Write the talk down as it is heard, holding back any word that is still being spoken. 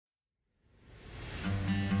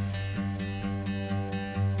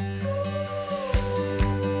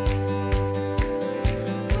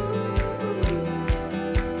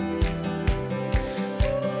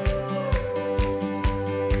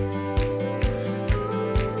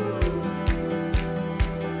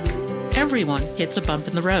Everyone hits a bump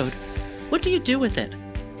in the road. What do you do with it?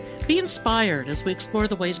 Be inspired as we explore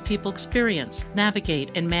the ways people experience,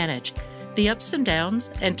 navigate, and manage the ups and downs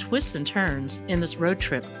and twists and turns in this road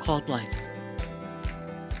trip called life.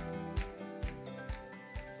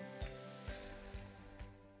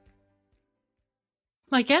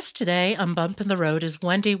 My guest today on Bump in the Road is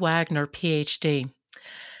Wendy Wagner, Ph.D.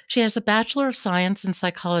 She has a Bachelor of Science in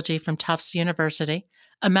Psychology from Tufts University,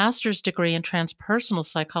 a master's degree in transpersonal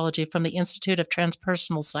psychology from the Institute of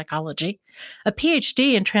Transpersonal Psychology, a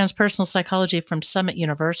PhD in transpersonal psychology from Summit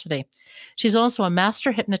University. She's also a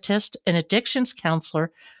master hypnotist and addictions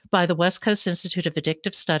counselor by the West Coast Institute of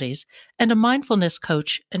Addictive Studies, and a mindfulness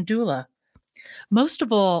coach and doula. Most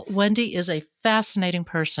of all, Wendy is a fascinating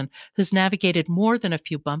person who's navigated more than a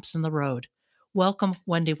few bumps in the road. Welcome,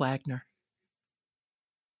 Wendy Wagner.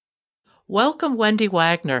 Welcome, Wendy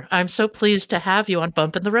Wagner. I'm so pleased to have you on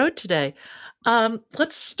Bump in the Road today.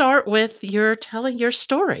 Let's start with your telling your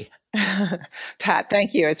story. Pat,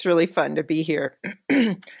 thank you. It's really fun to be here.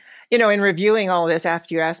 In reviewing all this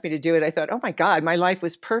after you asked me to do it, I thought, oh my God, my life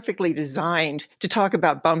was perfectly designed to talk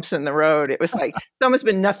about bumps in the road. It was like, it's almost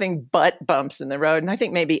been nothing but bumps in the road. And I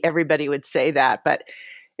think maybe everybody would say that, but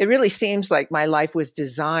it really seems like my life was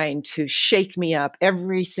designed to shake me up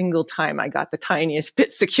every single time I got the tiniest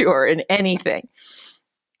bit secure in anything.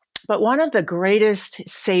 But one of the greatest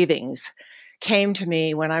savings came to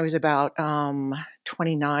me when I was about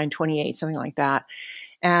 29, 28, something like that.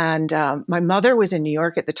 And my mother was in New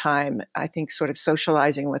York at the time, I think sort of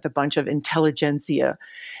socializing with a bunch of intelligentsia.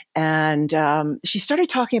 And she started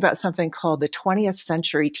talking about something called the 20th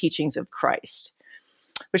Century Teachings of Christ,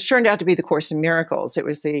 which turned out to be the Course in Miracles. It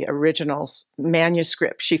was the original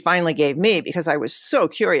manuscript she finally gave me because I was so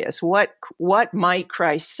curious. What might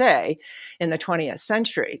Christ say in the 20th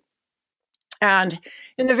century? And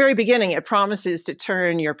in the very beginning, it promises to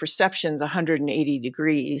turn your perceptions 180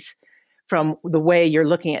 degrees from the way you're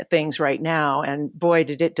looking at things right now. And boy,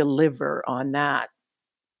 did it deliver on that.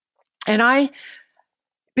 And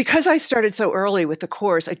because I started so early with the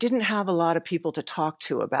course, I didn't have a lot of people to talk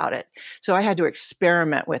to about it. So I had to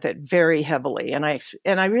experiment with it very heavily. And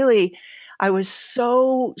I was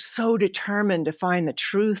so determined to find the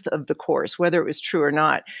truth of the course, whether it was true or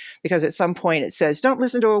not, because at some point it says, don't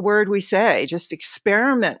listen to a word we say, just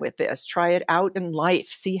experiment with this, try it out in life,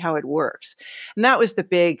 see how it works. And that was the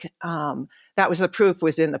proof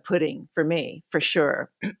was in the pudding for me, for sure.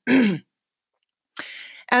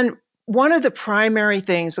 And one of the primary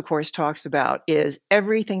things the Course talks about is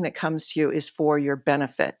everything that comes to you is for your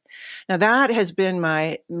benefit. Now that has been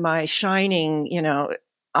my shining,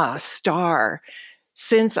 star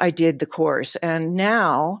since I did the Course. And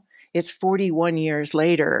now it's 41 years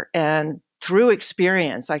later. And through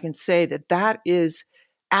experience, I can say that is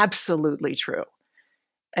absolutely true.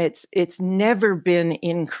 It's never been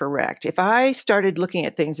incorrect. If I started looking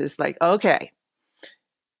at things as like, okay,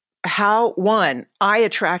 I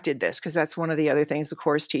attracted this, because that's one of the other things the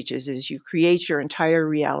Course teaches is you create your entire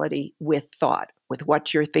reality with thought, with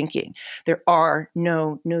what you're thinking. There are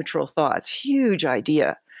no neutral thoughts. Huge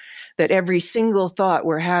idea that every single thought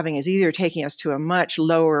we're having is either taking us to a much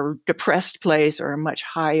lower depressed place or a much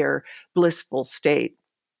higher blissful state.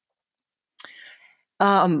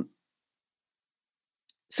 So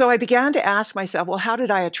I began to ask myself, well, how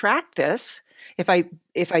did I attract this? If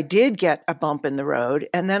I did get a bump in the road,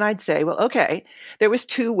 and then I'd say, well, okay, there was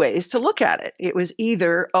two ways to look at it. It was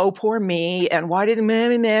either, oh, poor me, and why did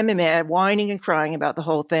the whining and crying about the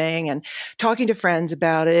whole thing and talking to friends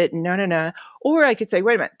about it, no. Or I could say,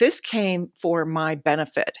 wait a minute, this came for my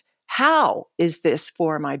benefit. How is this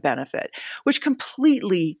for my benefit? Which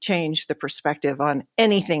completely changed the perspective on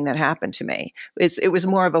anything that happened to me. It was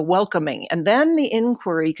more of a welcoming. And then the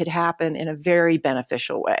inquiry could happen in a very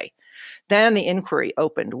beneficial way. Then the inquiry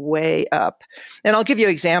opened way up. And I'll give you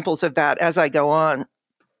examples of that as I go on.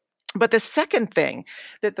 But the second thing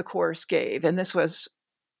that the Course gave, and this was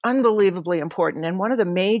unbelievably important, and one of the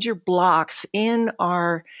major blocks in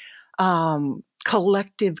our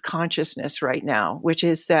collective consciousness right now, which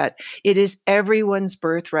is that it is everyone's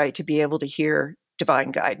birthright to be able to hear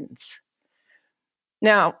divine guidance.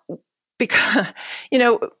 Now, because,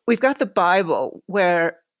 we've got the Bible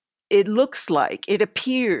where it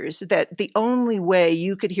appears that the only way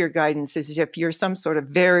you could hear guidance is if you're some sort of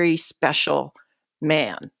very special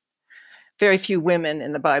man. Very few women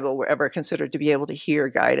in the Bible were ever considered to be able to hear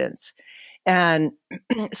guidance. And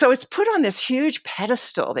so it's put on this huge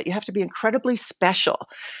pedestal that you have to be incredibly special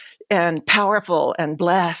and powerful and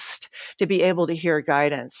blessed to be able to hear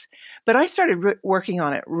guidance. But I started working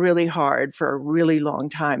on it really hard for a really long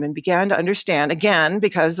time and began to understand, again,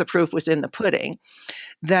 because the proof was in the pudding,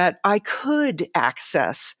 that I could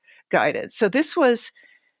access guidance. So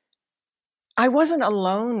I wasn't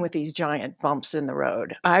alone with these giant bumps in the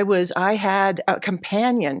road. I had a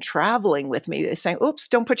companion traveling with me saying, oops,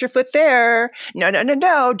 don't put your foot there. No,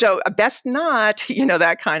 don't, best not,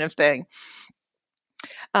 that kind of thing.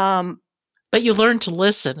 But you learn to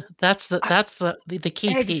listen. That's the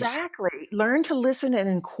key piece. Exactly. Learn to listen and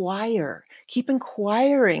inquire. Keep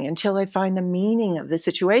inquiring until I find the meaning of the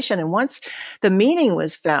situation. And once the meaning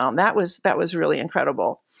was found, that was really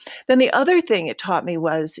incredible. Then the other thing it taught me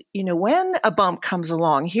was, when a bump comes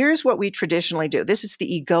along, here's what we traditionally do. This is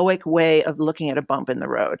the egoic way of looking at a bump in the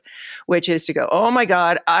road, which is to go, oh my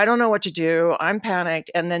God, I don't know what to do. I'm panicked.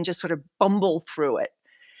 And then just sort of bumble through it.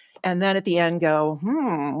 And then at the end go,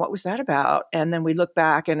 what was that about? And then we look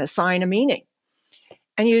back and assign a meaning.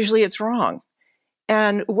 And usually it's wrong.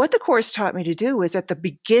 And what the course taught me to do was at the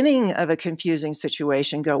beginning of a confusing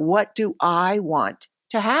situation, go, what do I want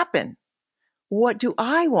to happen? What do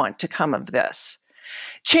I want to come of this?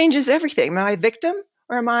 Changes everything. Am I a victim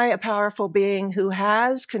or am I a powerful being who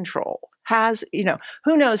has control?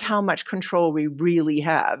 Who knows how much control we really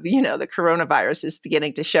have? The coronavirus is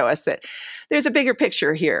beginning to show us that there's a bigger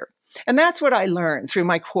picture here. And that's what I learned through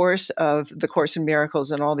my course of the Course in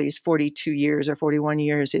Miracles and all these 42 years or 41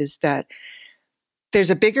 years is that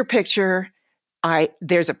there's a bigger picture.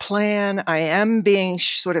 There's a plan. I am being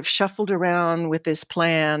sort of shuffled around with this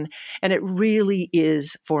plan, and it really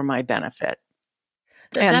is for my benefit.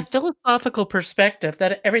 That philosophical perspective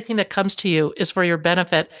that everything that comes to you is for your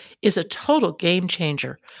benefit is a total game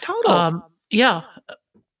changer. Total. Yeah.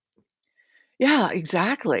 Yeah,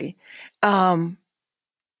 exactly. And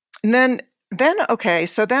then okay,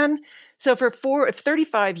 so for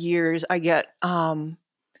 35 years, I'm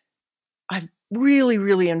really,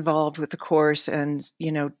 really involved with the course and,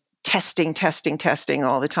 testing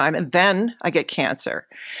all the time. And then I get cancer.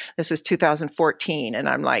 This was 2014. And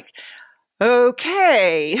I'm like,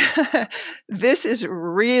 okay, this is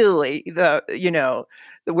really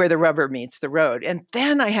where the rubber meets the road. And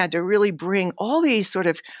then I had to really bring all these sort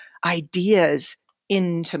of ideas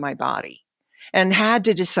into my body and had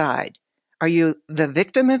to decide, are you the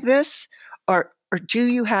victim of this or do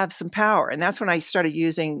you have some power? And that's when I started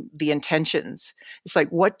using the intentions. It's like,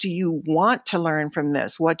 what do you want to learn from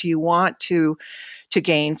this? What do you want to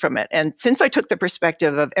gain from it? And since I took the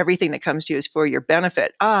perspective of everything that comes to you is for your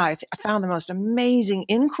benefit, I found the most amazing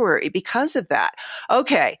inquiry because of that.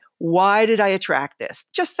 Okay, why did I attract this?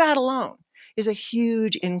 Just that alone is a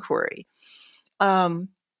huge inquiry. And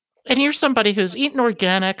you're somebody who's eaten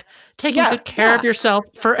organic, taking good care of yourself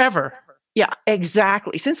forever. Yeah,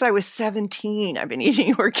 exactly. Since I was 17, I've been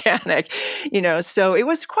eating organic, so it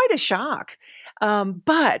was quite a shock.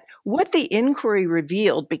 But what the inquiry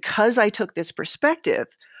revealed, because I took this perspective,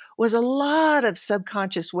 was a lot of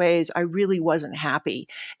subconscious ways I really wasn't happy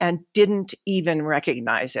and didn't even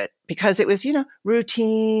recognize it because it was,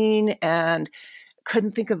 routine and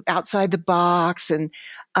couldn't think of outside the box. And,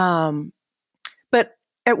 but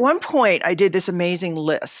at one point, I did this amazing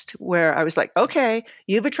list where I was like, okay,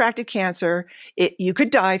 you've attracted cancer. You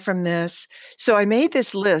could die from this. So I made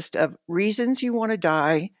this list of reasons you want to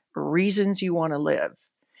die, reasons you want to live.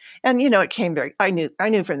 And, it came I knew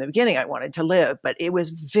from the beginning I wanted to live, but it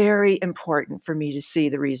was very important for me to see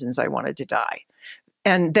the reasons I wanted to die.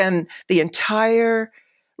 And then the entire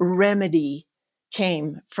remedy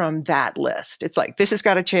came from that list. It's like, this has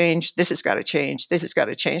got to change. This has got to change. This has got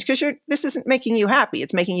to change because this isn't making you happy.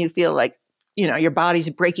 It's making you feel like, your body's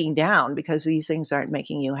breaking down because these things aren't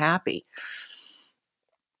making you happy.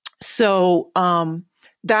 So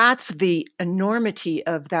that's the enormity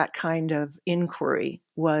of that kind of inquiry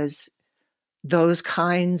was those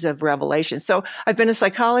kinds of revelations. So I've been a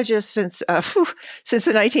psychologist since the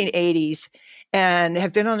 1980s. And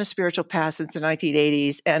have been on a spiritual path since the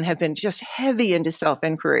 1980s and have been just heavy into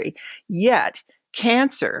self-inquiry. Yet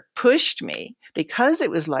cancer pushed me, because it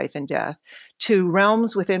was life and death, to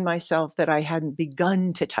realms within myself that I hadn't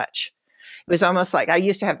begun to touch. It was almost like I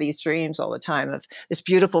used to have these dreams all the time of this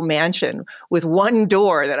beautiful mansion with one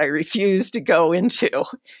door that I refused to go into.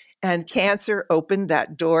 And cancer opened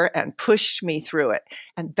that door and pushed me through it.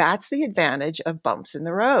 And that's the advantage of bumps in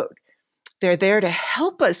the road. They're there to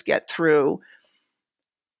help us get through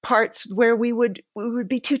parts where we would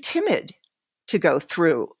be too timid to go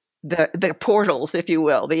through the portals, if you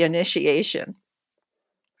will, the initiation.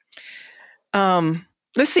 Let's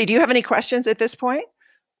see. Do you have any questions at this point?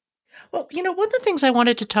 Well, one of the things I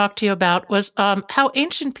wanted to talk to you about was how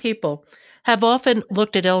ancient people have often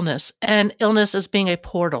looked at illness and illness as being a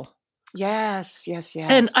portal. Yes.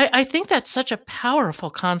 And I think that's such a powerful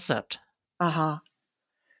concept. Uh-huh.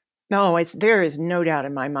 No, there is no doubt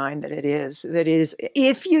in my mind that it is. That is,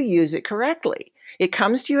 if you use it correctly. It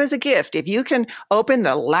comes to you as a gift. If you can open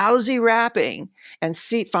the lousy wrapping and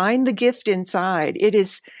find the gift inside, it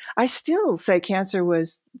is. I still say cancer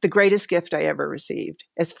was the greatest gift I ever received,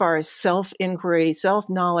 as far as self-inquiry,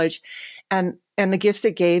 self-knowledge, and the gifts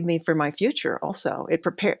it gave me for my future. Also, it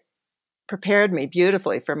prepared me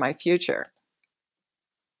beautifully for my future.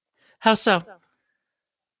 How so?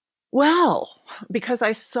 Well, because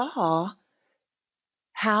I saw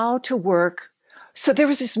how to work. So there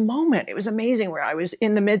was this moment, it was amazing, where I was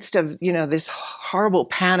in the midst of, this horrible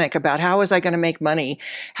panic about how was I going to make money?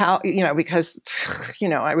 Because,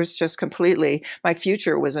 I was just completely, my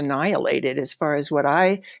future was annihilated as far as what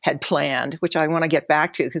I had planned, which I want to get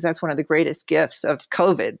back to, because that's one of the greatest gifts of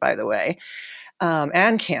COVID, by the way,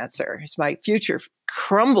 and cancer, is my future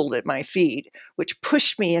crumbled at my feet, which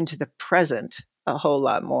pushed me into the present a whole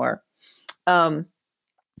lot more. Now,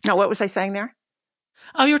 what was I saying there?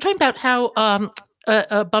 Oh, you were talking about how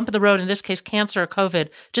a bump in the road, in this case, cancer or COVID,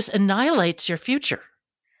 just annihilates your future.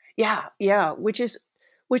 Yeah, which is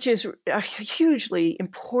a hugely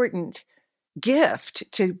important gift,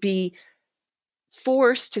 to be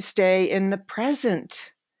forced to stay in the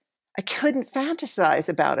present. I couldn't fantasize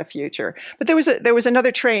about a future, but there was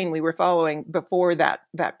another train we were following before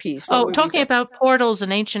that piece. What Oh, would you talking say? about portals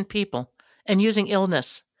and ancient people and using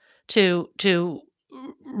illness to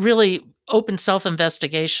really open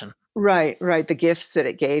self-investigation. Right. The gifts that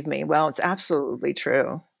it gave me. Well, it's absolutely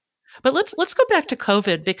true. But let's go back to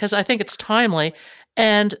COVID, because I think it's timely.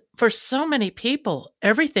 And for so many people,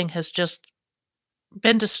 everything has just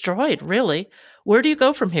been destroyed, really. Where do you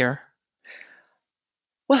go from here?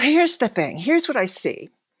 Well, here's the thing. Here's what I see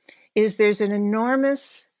is there's an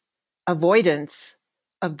enormous avoidance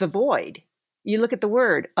of the void. You look at the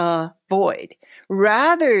word void,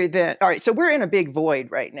 rather than, all right, so we're in a big void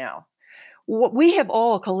right now. We have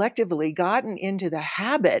all collectively gotten into the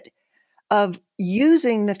habit of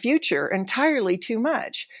using the future entirely too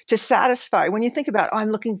much to satisfy. When you think about, oh,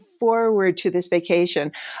 I'm looking forward to this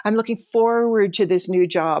vacation, I'm looking forward to this new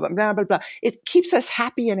job, blah, blah, blah. It keeps us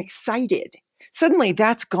happy and excited. Suddenly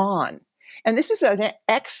that's gone. And this is an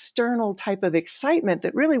external type of excitement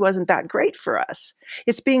that really wasn't that great for us.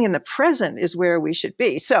 It's being in the present is where we should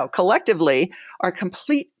be. So collectively, our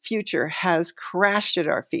complete future has crashed at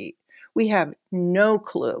our feet. We have no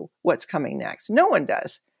clue what's coming next. No one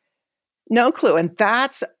does. No clue. And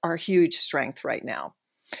that's our huge strength right now.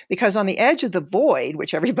 Because on the edge of the void,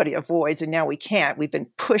 which everybody avoids, and now we can't, we've been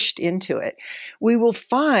pushed into it, we will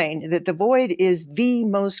find that the void is the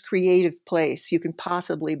most creative place you can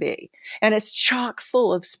possibly be. And it's chock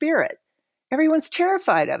full of spirit. Everyone's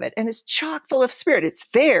terrified of it, and it's chock full of spirit. It's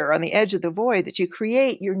there on the edge of the void that you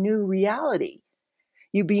create your new reality.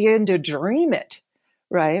 You begin to dream it,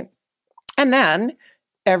 right? And then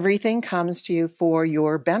everything comes to you for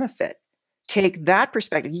your benefit. Take that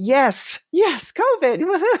perspective. Yes, COVID,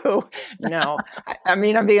 woohoo. No, I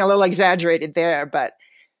mean, I'm being a little exaggerated there, but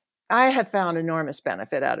I have found enormous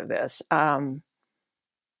benefit out of this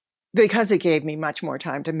because it gave me much more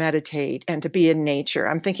time to meditate and to be in nature.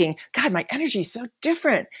 I'm thinking, God, my energy is so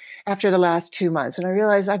different after the last 2 months. And I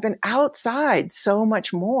realized I've been outside so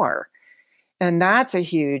much more. And that's a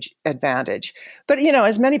huge advantage. But,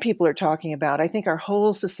 as many people are talking about, I think our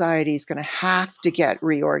whole society is going to have to get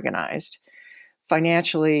reorganized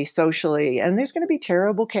financially, socially, and there's going to be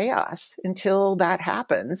terrible chaos until that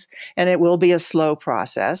happens. And it will be a slow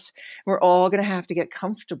process. We're all going to have to get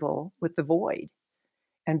comfortable with the void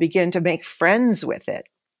and begin to make friends with it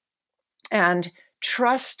and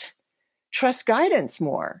trust guidance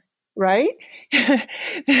more, right?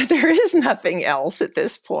 There is nothing else at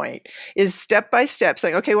this point. Is step by step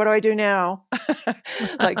saying, okay, what do I do now?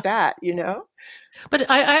 Like that, But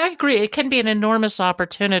I agree. It can be an enormous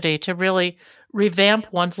opportunity to really revamp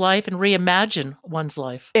one's life and reimagine one's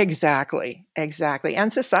life. Exactly.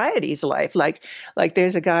 And society's life. Like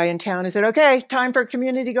there's a guy in town who said, okay, time for a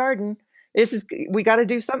community garden. We got to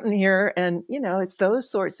do something here. And, it's those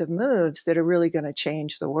sorts of moves that are really going to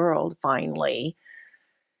change the world finally.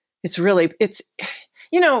 It's really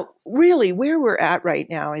where we're at right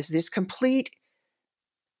now is this complete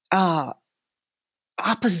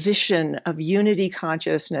opposition of unity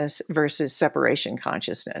consciousness versus separation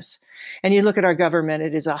consciousness. And you look at our government,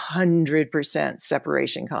 it is 100%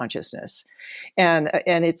 separation consciousness. And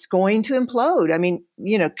it's going to implode. I mean,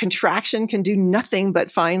 contraction can do nothing but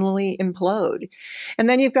finally implode. And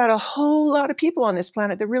then you've got a whole lot of people on this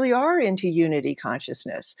planet that really are into unity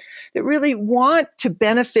consciousness, that really want to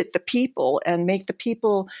benefit the people and make the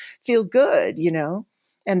people feel good,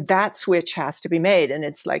 And that switch has to be made. And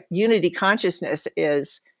it's like unity consciousness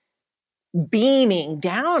is beaming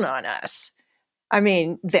down on us. I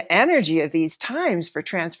mean, the energy of these times for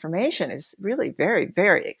transformation is really very,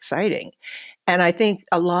 very exciting. And I think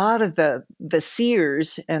a lot of the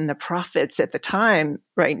seers and the prophets at the time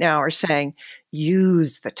right now are saying,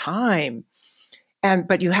 use the time.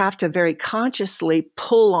 But you have to very consciously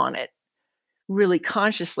pull on it, really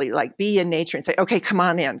consciously, like be in nature and say, okay, come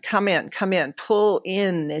on in, come in, come in, pull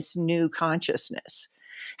in this new consciousness.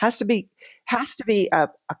 Has to be a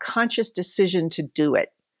conscious decision to do it.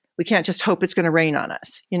 We can't just hope it's going to rain on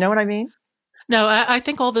us. You know what I mean? No, I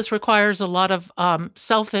think all this requires a lot of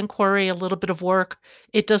self-inquiry, a little bit of work.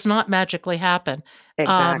 It does not magically happen. Um,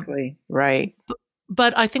 Exactly. Right.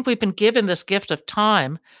 but I think we've been given this gift of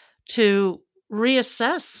time to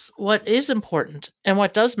reassess what is important and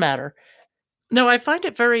what does matter. No, I find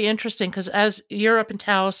it very interesting because as you're up in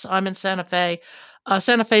Taos, I'm in Santa Fe.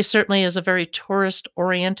 Santa Fe certainly is a very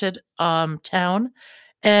tourist-oriented town,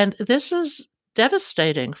 and this is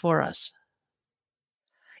devastating for us.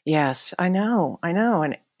 Yes, I know. I know.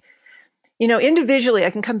 And, you know, individually, I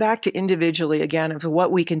can come back to individually again of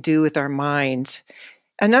what we can do with our minds.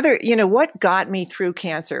 Another, you know, what got me through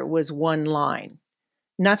cancer was one line.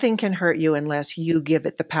 Nothing can hurt you unless you give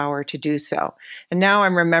it the power to do so. And now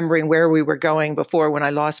I'm remembering where we were going before when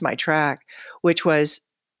I lost my track, which was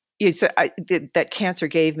that cancer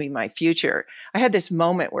gave me my future. I had this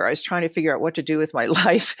moment where I was trying to figure out what to do with my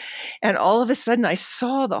life. And all of a sudden, I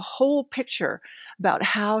saw the whole picture about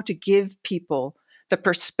how to give people the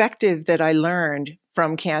perspective that I learned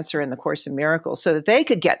from cancer in the Course in Miracles so that they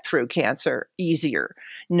could get through cancer easier,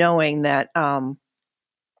 knowing that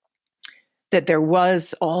there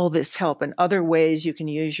was all this help and other ways you can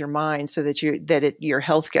use your mind so that your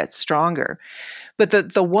health gets stronger. But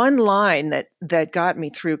the one line that got me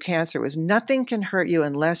through cancer was nothing can hurt you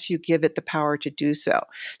unless you give it the power to do so.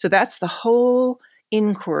 So that's the whole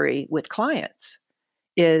inquiry with clients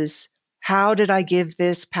is how did I give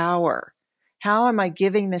this power? How am I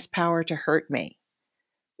giving this power to hurt me?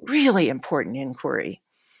 Really important inquiry.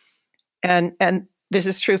 And this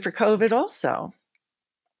is true for COVID also.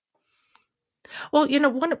 Well,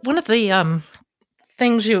 one of the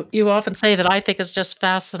things you often say that I think is just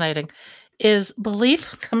fascinating is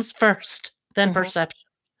belief comes first, then Mhm. perception.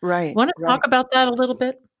 Right, Want to right. talk about that a little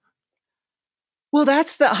bit? Well,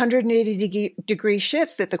 that's the 180-degree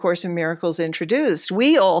shift that the Course in Miracles introduced.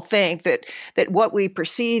 We all think that what we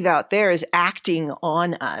perceive out there is acting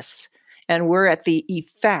on us, and we're at the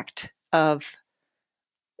effect of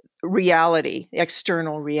reality,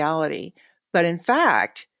 external reality. But in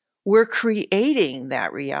fact, we're creating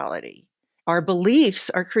that reality. Our beliefs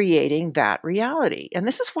are creating that reality. And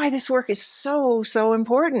this is why this work is so, so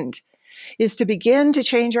important, is to begin to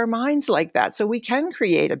change our minds like that so we can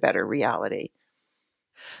create a better reality.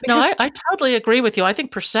 No, Because I totally agree with you. I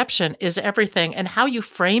think perception is everything, and how you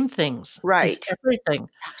frame things is right. everything.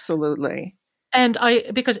 Absolutely. And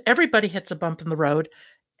because everybody hits a bump in the road,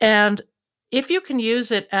 and if you can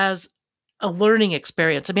use it as a learning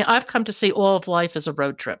experience, I mean, I've come to see all of life as a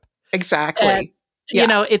road trip. And, Exactly.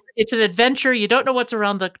 Yeah. it's an adventure. You don't know what's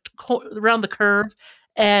around the curve,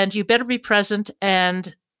 and you better be present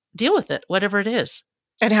and deal with it, whatever it is.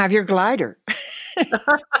 And have your glider.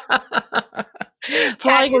 Pat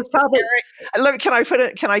Flying was used to probably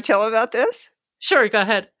carry can I tell about this? Sure, go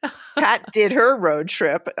ahead. Pat did her road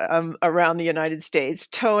trip, around the United States,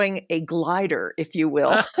 towing a glider, if you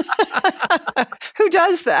will. Who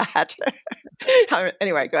does that?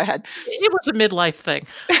 Anyway, go ahead. It was a midlife thing.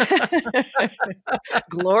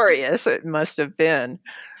 Glorious it must have been.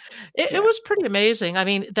 It Yeah. was pretty amazing. I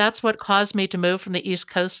mean, that's what caused me to move from the East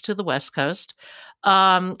Coast to the West Coast.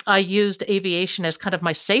 I used aviation as kind of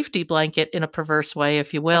my safety blanket in a perverse way,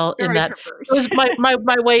 if you will, in Very that it perverse. was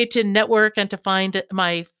my way to network and to find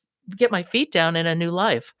get my feet down in a new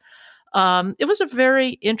life. It was a very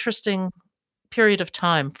interesting period of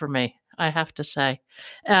time for me, I have to say.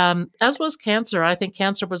 As was cancer. I think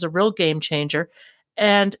cancer was a real game changer,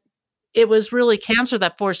 and it was really cancer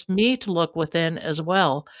that forced me to look within as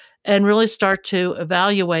well and really start to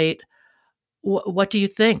evaluate what do you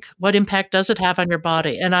think? What impact does it have on your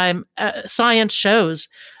body? And science shows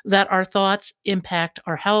that our thoughts impact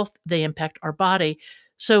our health, they impact our body.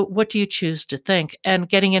 So, what do you choose to think? And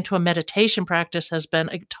getting into a meditation practice has been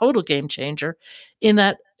a total game changer in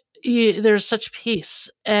that there's such peace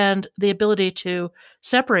and the ability to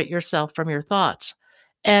separate yourself from your thoughts.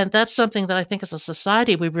 And that's something that I think as a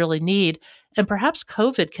society we really need. And perhaps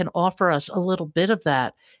COVID can offer us a little bit of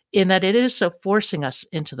that in that it is so forcing us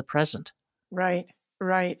into the present. Right,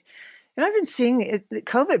 right. And I've been seeing it,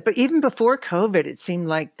 COVID, but even before COVID, it seemed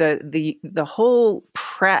like the whole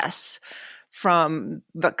press from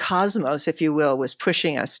the cosmos, if you will, was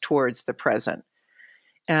pushing us towards the present.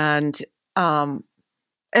 And um,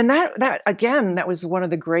 that again, that was one of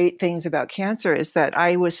the great things about cancer, is that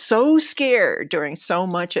I was so scared during so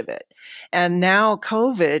much of it. And now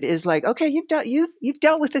COVID is like, okay, you've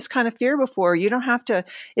dealt with this kind of fear before. You don't have to,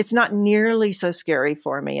 it's not nearly so scary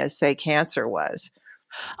for me as, say, cancer was.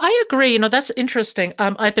 I agree. That's interesting.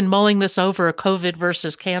 I've been mulling this over, COVID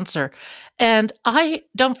versus cancer, and I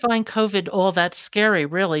don't find COVID all that scary,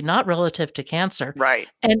 really, not relative to cancer. Right.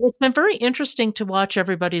 And it's been very interesting to watch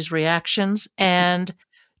everybody's reactions and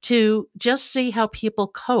to just see how people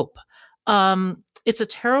cope. It's a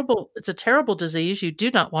terrible disease. You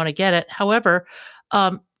do not want to get it. However,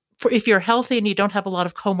 if you're healthy and you don't have a lot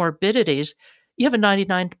of comorbidities, you have a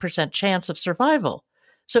 99% chance of survival.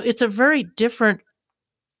 So it's a very different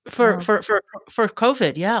for Wow. for for for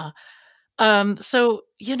COVID, yeah. So,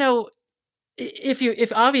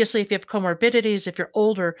 if obviously, if you have comorbidities, if you're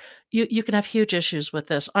older, you can have huge issues with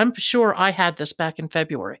this. I'm sure I had this back in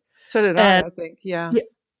February, So did and I think. Yeah. yeah,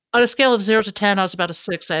 on a scale of 0 to 10, I was about a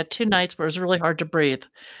 6. I had 2 nights where it was really hard to breathe,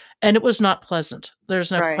 and it was not pleasant.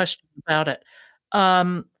 There's no Right. question about it.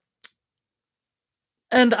 Um,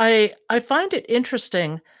 and I find it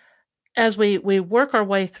interesting as we work our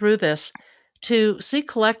way through this to see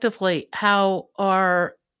collectively how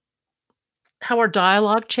our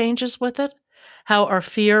dialogue changes with it, how our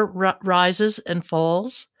fear rises and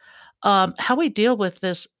falls, how we deal with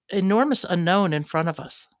this enormous unknown in front of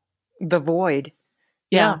us. The void.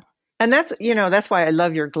 Yeah. Yeah. And that's why I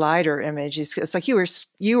love your glider image. It's like you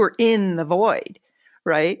were in the void,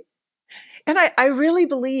 right? And I really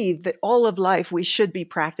believe that all of life we should be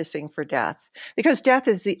practicing for death, because death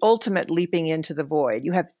is the ultimate leaping into the void.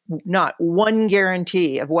 You have not one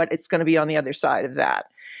guarantee of what it's going to be on the other side of that.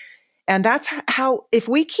 And that's how, if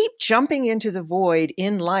we keep jumping into the void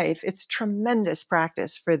in life, it's tremendous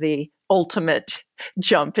practice for the ultimate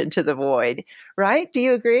jump into the void, right? Do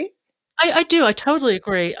you agree? I do. I totally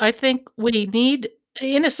agree. I think we need,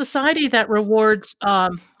 in a society that rewards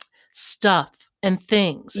stuff and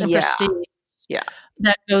things and Yeah. prestige Yeah.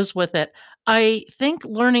 that goes with it. I think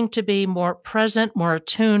learning to be more present, more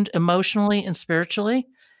attuned emotionally and spiritually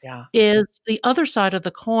Yeah. is the other side of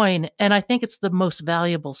the coin, and I think it's the most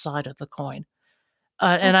valuable side of the coin.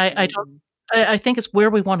 And I don't Absolutely. I think it's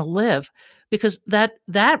where we wanna live because that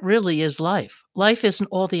really is life. Life isn't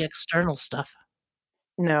all the external stuff.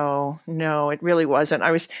 No, no, it really wasn't.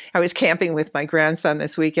 I was camping with my grandson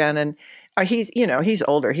this weekend, and he's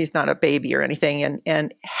older. He's not a baby or anything.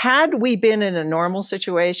 And had we been in a normal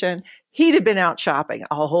situation, he'd have been out shopping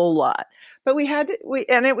a whole lot. But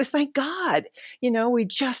and it was, thank God, we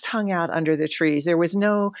just hung out under the trees. There was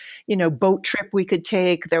no, boat trip we could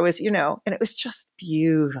take. There was, and it was just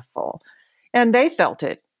beautiful. And they felt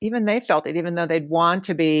it. Even they felt it, even though they'd want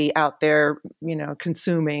to be out there,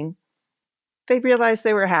 consuming. They realized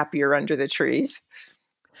they were happier under the trees.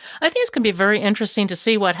 I think it's gonna be very interesting to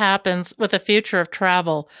see what happens with the future of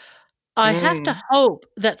travel. I have to Mm. hope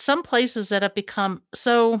that some places that have become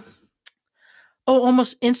so,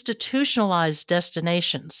 almost institutionalized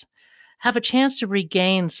destinations have a chance to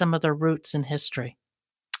regain some of their roots in history.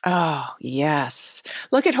 Oh, yes.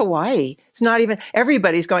 Look at Hawaii. It's not even,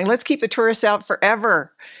 everybody's going, let's keep the tourists out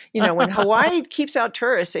forever. When Hawaii keeps out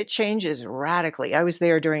tourists, it changes radically. I was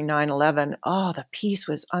there during 9/11. Oh, the peace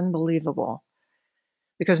was unbelievable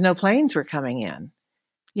because no planes were coming in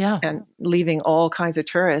Yeah. and leaving all kinds of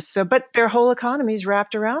tourists. So, but their whole economy is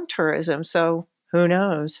wrapped around tourism. So who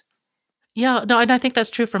knows? Yeah, no, and I think that's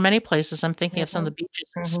true for many places. I'm thinking of some of the Mhm.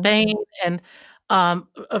 beaches in Mhm. Spain and,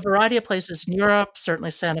 a variety of places in Europe,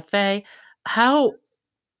 certainly Santa Fe. How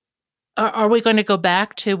are we gonna go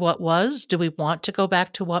back to what was? Do we want to go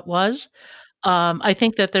back to what was? I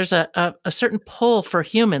think that there's a certain pull for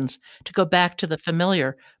humans to go back to the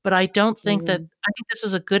familiar, but Mm. I think this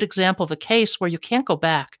is a good example of a case where you can't go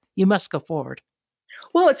back. You must go forward.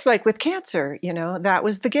 Well, it's like with cancer, that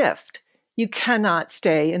was the gift. You cannot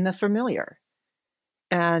stay in the familiar.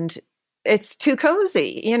 And it's too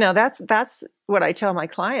cozy. That's what I tell my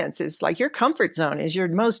clients, is like, your comfort zone is your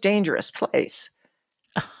most dangerous place.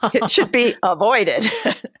 It should be avoided.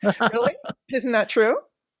 Really? Isn't that true?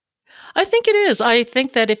 I think it is. I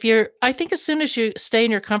think as soon as you stay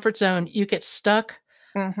in your comfort zone, you get stuck.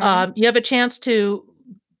 Mhm. You have a chance to,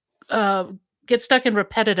 uh, get stuck in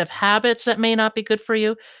repetitive habits that may not be good for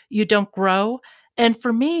you. You don't grow, and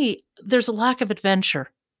for me, there's a lack of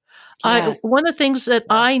adventure. I Yes. One of the things that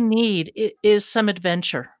Yeah. I need I is some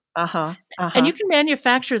adventure. Uh-huh. And you Uh-huh. can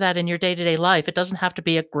manufacture that in your day-to-day life. It doesn't have to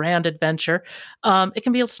be a grand adventure. It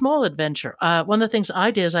can be a small adventure. One of the things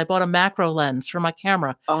I did is I bought a macro lens for my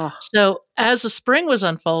camera. Oh, So as the spring was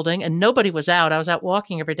unfolding and nobody was out, I was out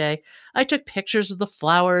walking every day. I took pictures of the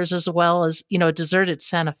flowers as well as, a deserted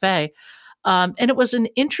Santa Fe. And it was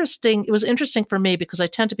interesting for me because I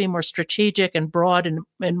tend to be more strategic and broad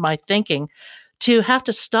in my thinking to have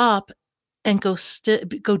to stop and go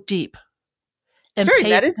deep it's and very pay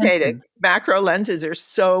meditative. attention. Macro lenses are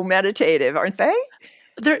so meditative, aren't they?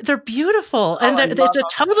 They're beautiful, Oh, and I love them.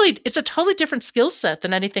 it's a totally different skill set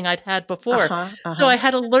than anything I'd had before. Uh-huh. So Uh-huh. I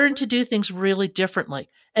had to learn to do things really differently,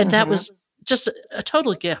 and that Mhm. was just a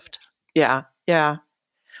total gift. Yeah. Yeah.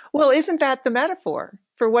 Well, isn't that the metaphor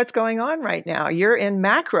for what's going on right now? You're in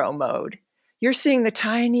macro mode. You're seeing the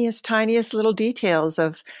tiniest, tiniest little details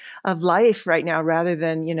of life right now rather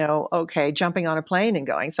than, okay, jumping on a plane and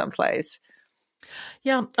going someplace.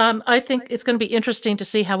 Yeah, I think it's gonna be interesting to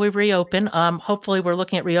see how we reopen. Hopefully, we're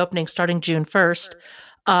looking at reopening starting June 1st,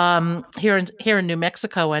 here in New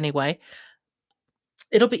Mexico anyway.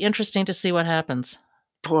 It'll be interesting to see what happens.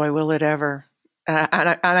 Boy, will it ever.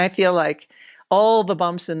 And I feel like all the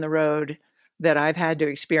bumps in the road that I've had to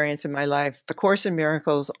experience in my life, the Course in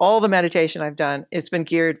Miracles, all the meditation I've done, it's been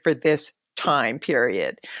geared for this time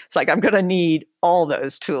period. It's like I'm going to need all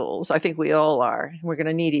those tools. I think we all are. We're going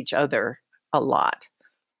to need each other a lot.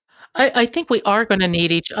 I think we are gonna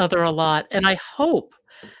need each other a lot, and I hope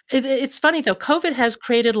it's funny, though, COVID has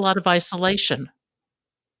created a lot of isolation.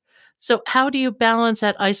 So how do you balance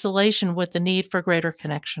that isolation with the need for greater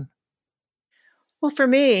connection? Well, for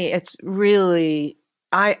me, it's really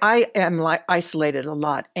I am like isolated a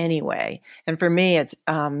lot anyway, and for me, it's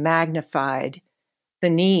magnified the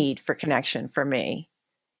need for connection for me.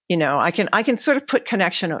 I can sort of put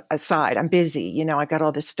connection aside. I'm busy. I got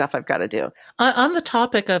all this stuff I've got to do. On the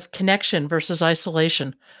topic of connection versus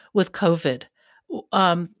isolation with COVID,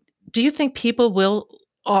 w do you think people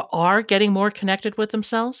are getting more connected with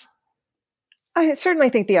themselves? I certainly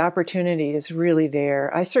think the opportunity is really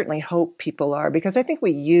there. I certainly hope people are because I think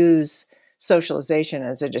we use socialization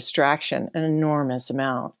as a distraction an enormous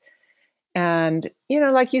amount. And,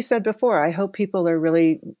 like you said before, I hope people are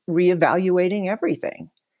really reevaluating everything.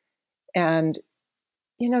 And,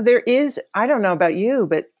 I don't know about you,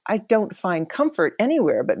 but I don't find comfort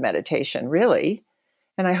anywhere but meditation, really.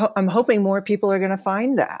 And I'm hoping more people are going to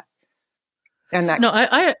find that. And that No,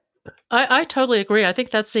 I totally agree. I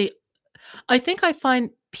think I find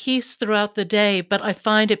peace throughout the day, but I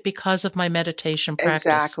find it because of my meditation practice.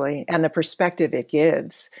 exactly. And the perspective it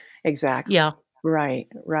gives. Exactly. Yeah. Right.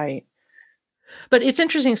 Right. But it's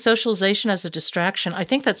interesting, socialization as a distraction. I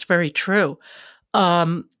think that's very true.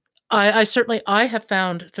 Um, I certainly I have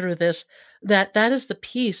found through this that that is the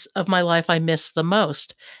piece of my life I miss the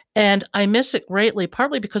most, and I miss it greatly,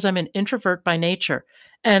 partly because I'm an introvert by nature,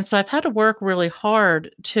 and so I've had to work really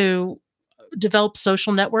hard to develop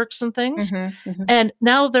social networks and things, Hmm. Hmm. and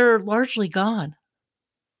now they're largely gone.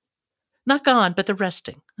 Not gone, but they're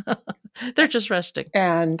resting. They're just resting.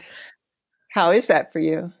 And how is that for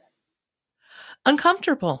you?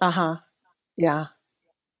 Uncomfortable. Uh-huh. Yeah.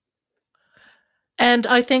 And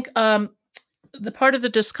I think, the part of the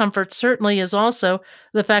discomfort certainly is also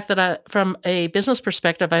the fact that from a business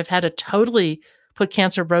perspective, I've had to totally put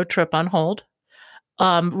Cancer Road Trip on hold,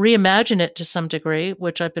 reimagine it to some degree,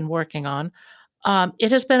 which I've been working on.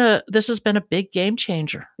 This has been a big game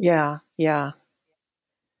changer. Yeah. Yeah.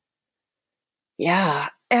 Yeah.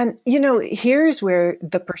 And, here's where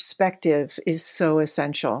the perspective is so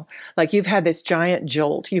essential. Like you've had this giant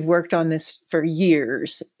jolt. You've worked on this for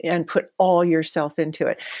years and put all yourself into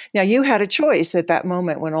it. Now, you had a choice at that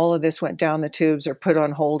moment when all of this went down the tubes or put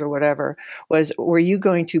on hold or whatever, were you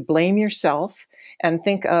going to blame yourself and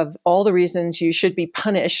think of all the reasons you should be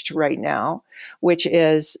punished right now, which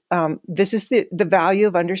is this is the value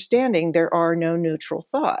of understanding there are no neutral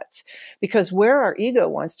thoughts. Because where our ego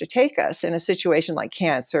wants to take us in a situation like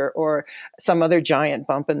cancer or some other giant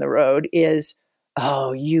bump in the road is,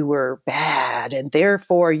 oh, you were bad and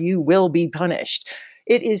therefore you will be punished.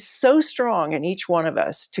 It is so strong in each one of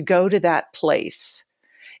us to go to that place.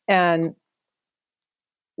 And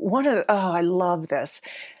I love this.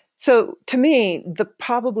 So to me,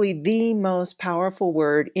 probably the most powerful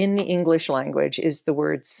word in the English language is the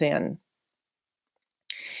word sin.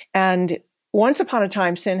 And once upon a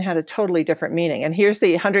time, sin had a totally different meaning. And here's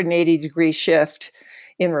the 180-degree shift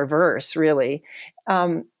in reverse, really.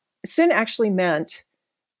 Sin actually meant,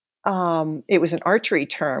 it was an archery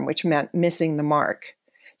term, which meant missing the mark.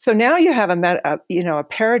 So now you have a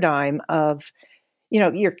paradigm of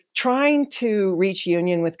you're trying to reach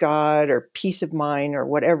union with God or peace of mind or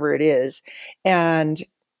whatever it is. And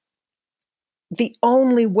the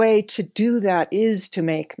only way to do that is to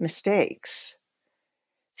make mistakes.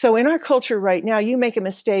 So in our culture right now, you make a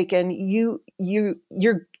mistake and you're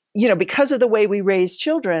because of the way we raise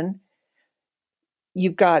children,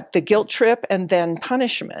 you've got the guilt trip and then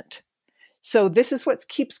punishment. So this is what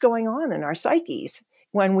keeps going on in our psyches.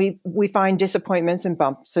 When we find disappointments and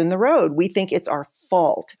bumps in the road, we think it's our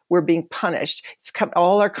fault. We're being punished.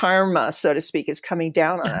 All our karma, so to speak, is coming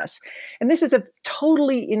down on us. And this is a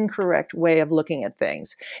totally incorrect way of looking at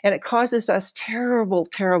things. And it causes us terrible,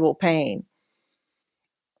 terrible pain.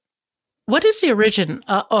 What is the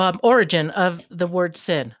origin of the word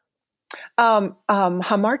sin?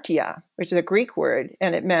 Hamartia, which is a Greek word,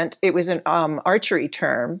 and it was an archery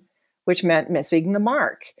term, which meant missing the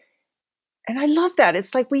mark. And I love that.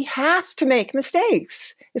 It's like we have to make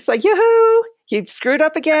mistakes. It's like, yoo-hoo, you've screwed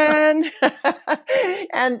up again.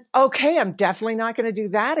 And okay, I'm definitely not going to do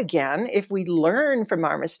that again if we learn from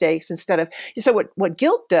our mistakes instead of. So what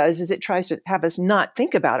guilt does is it tries to have us not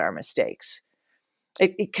think about our mistakes.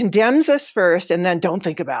 It condemns us first and then don't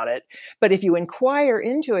think about it. But if you inquire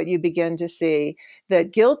into it, you begin to see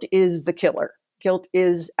that guilt is the killer. Guilt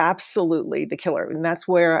is absolutely the killer. And that's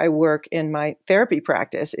where I work in my therapy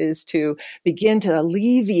practice, is to begin to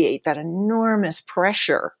alleviate that enormous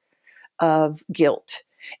pressure of guilt.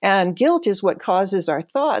 And guilt is what causes our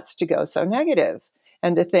thoughts to go so negative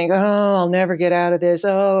and to think, oh, I'll never get out of this.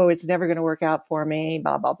 Oh, it's never going to work out for me,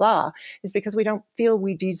 blah, blah, blah. Is because we don't feel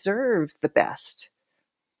we deserve the best,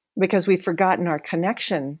 because we've forgotten our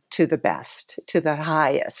connection to the best, to the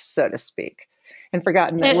highest, so to speak. And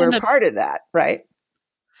forgotten that we're part of that, right?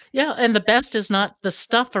 Yeah, and the best is not the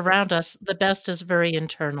stuff around us. The best is very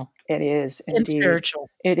internal. It is, indeed. And spiritual.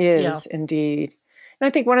 It is, indeed. And I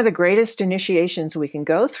think one of the greatest initiations we can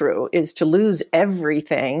go through is to lose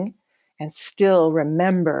everything and still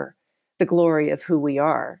remember the glory of who we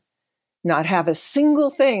are. Not have a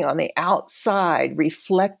single thing on the outside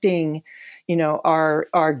reflecting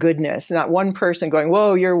our goodness. Not one person going,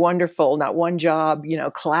 whoa, you're wonderful. Not one job,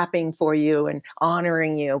 clapping for you and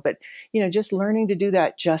honoring you. But, just learning to do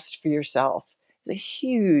that just for yourself is a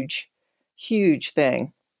huge, huge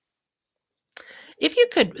thing. If you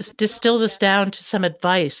could distill this down to some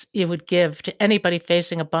advice you would give to anybody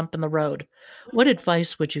facing a bump in the road, what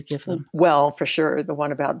advice would you give them? Well, for sure, the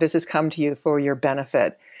one about this has come to you for your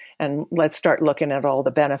benefit. And let's start looking at all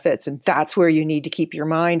the benefits. And that's where you need to keep your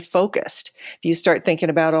mind focused. If you start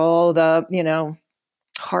thinking about all the,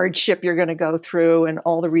 hardship you're going to go through and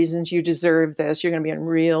all the reasons you deserve this, you're going to be in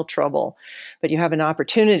real trouble. But you have an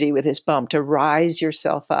opportunity with this bump to rise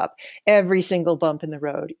yourself up. Every single bump in the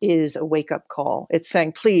road is a wake-up call. It's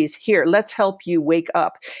saying, please, here, let's help you wake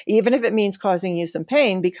up, even if it means causing you some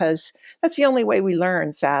pain, because that's the only way we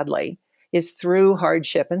learn, sadly, is through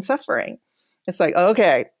hardship and suffering. It's like,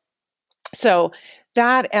 okay. So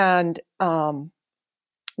that, and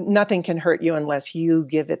nothing can hurt you unless you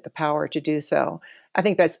give it the power to do so. I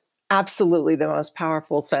think that's absolutely the most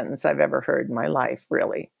powerful sentence I've ever heard in my life,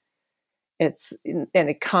 really. And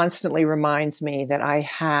it constantly reminds me that I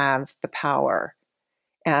have the power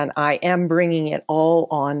and I am bringing it all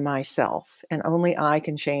on myself, and only I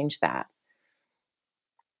can change that.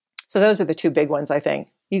 So those are the two big ones, I think.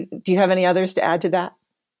 Do you have any others to add to that?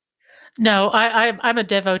 No, I'm a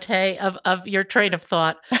devotee of your train of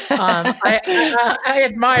thought. I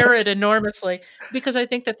admire it enormously because I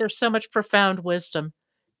think that there's so much profound wisdom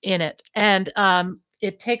in it, and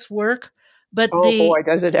it takes work. But boy,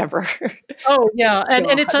 does it ever! Oh yeah,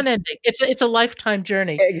 and it's unending. It's a lifetime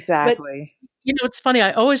journey. Exactly. But, it's funny.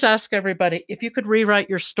 I always ask everybody, if you could rewrite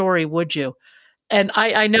your story, would you? And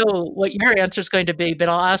I know what your answer is going to be, but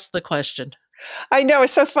I'll ask the question. I know,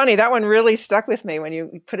 it's so funny. That one really stuck with me when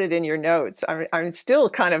you put it in your notes. I'm still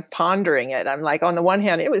kind of pondering it. I'm like, on the one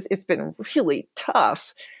hand, it's been really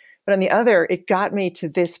tough, but on the other, it got me to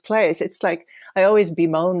this place. It's like I always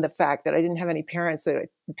bemoan the fact that I didn't have any parents that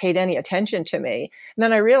paid any attention to me. And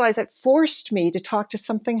then I realized it forced me to talk to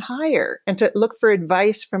something higher and to look for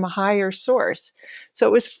advice from a higher source. So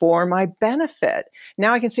it was for my benefit.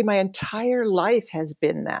 Now I can see my entire life has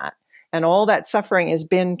been that. And all that suffering has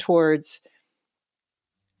been towards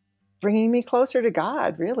bringing me closer to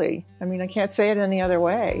God, really. I mean, I can't say it any other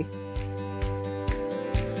way.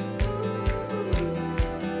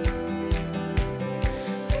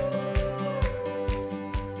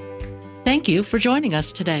 Thank you for joining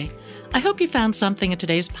us today. I hope you found something in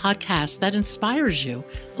today's podcast that inspires you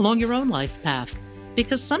along your own life path,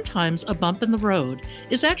 because sometimes a bump in the road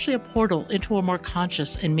is actually a portal into a more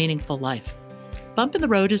conscious and meaningful life. Bump in the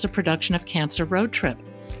Road is a production of Cancer Road Trip.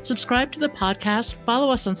 Subscribe to the podcast,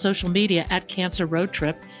 follow us on social media at Cancer Road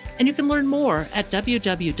Trip, and you can learn more at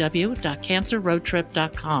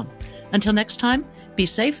www.cancerroadtrip.com. Until next time, be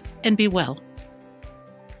safe and be well.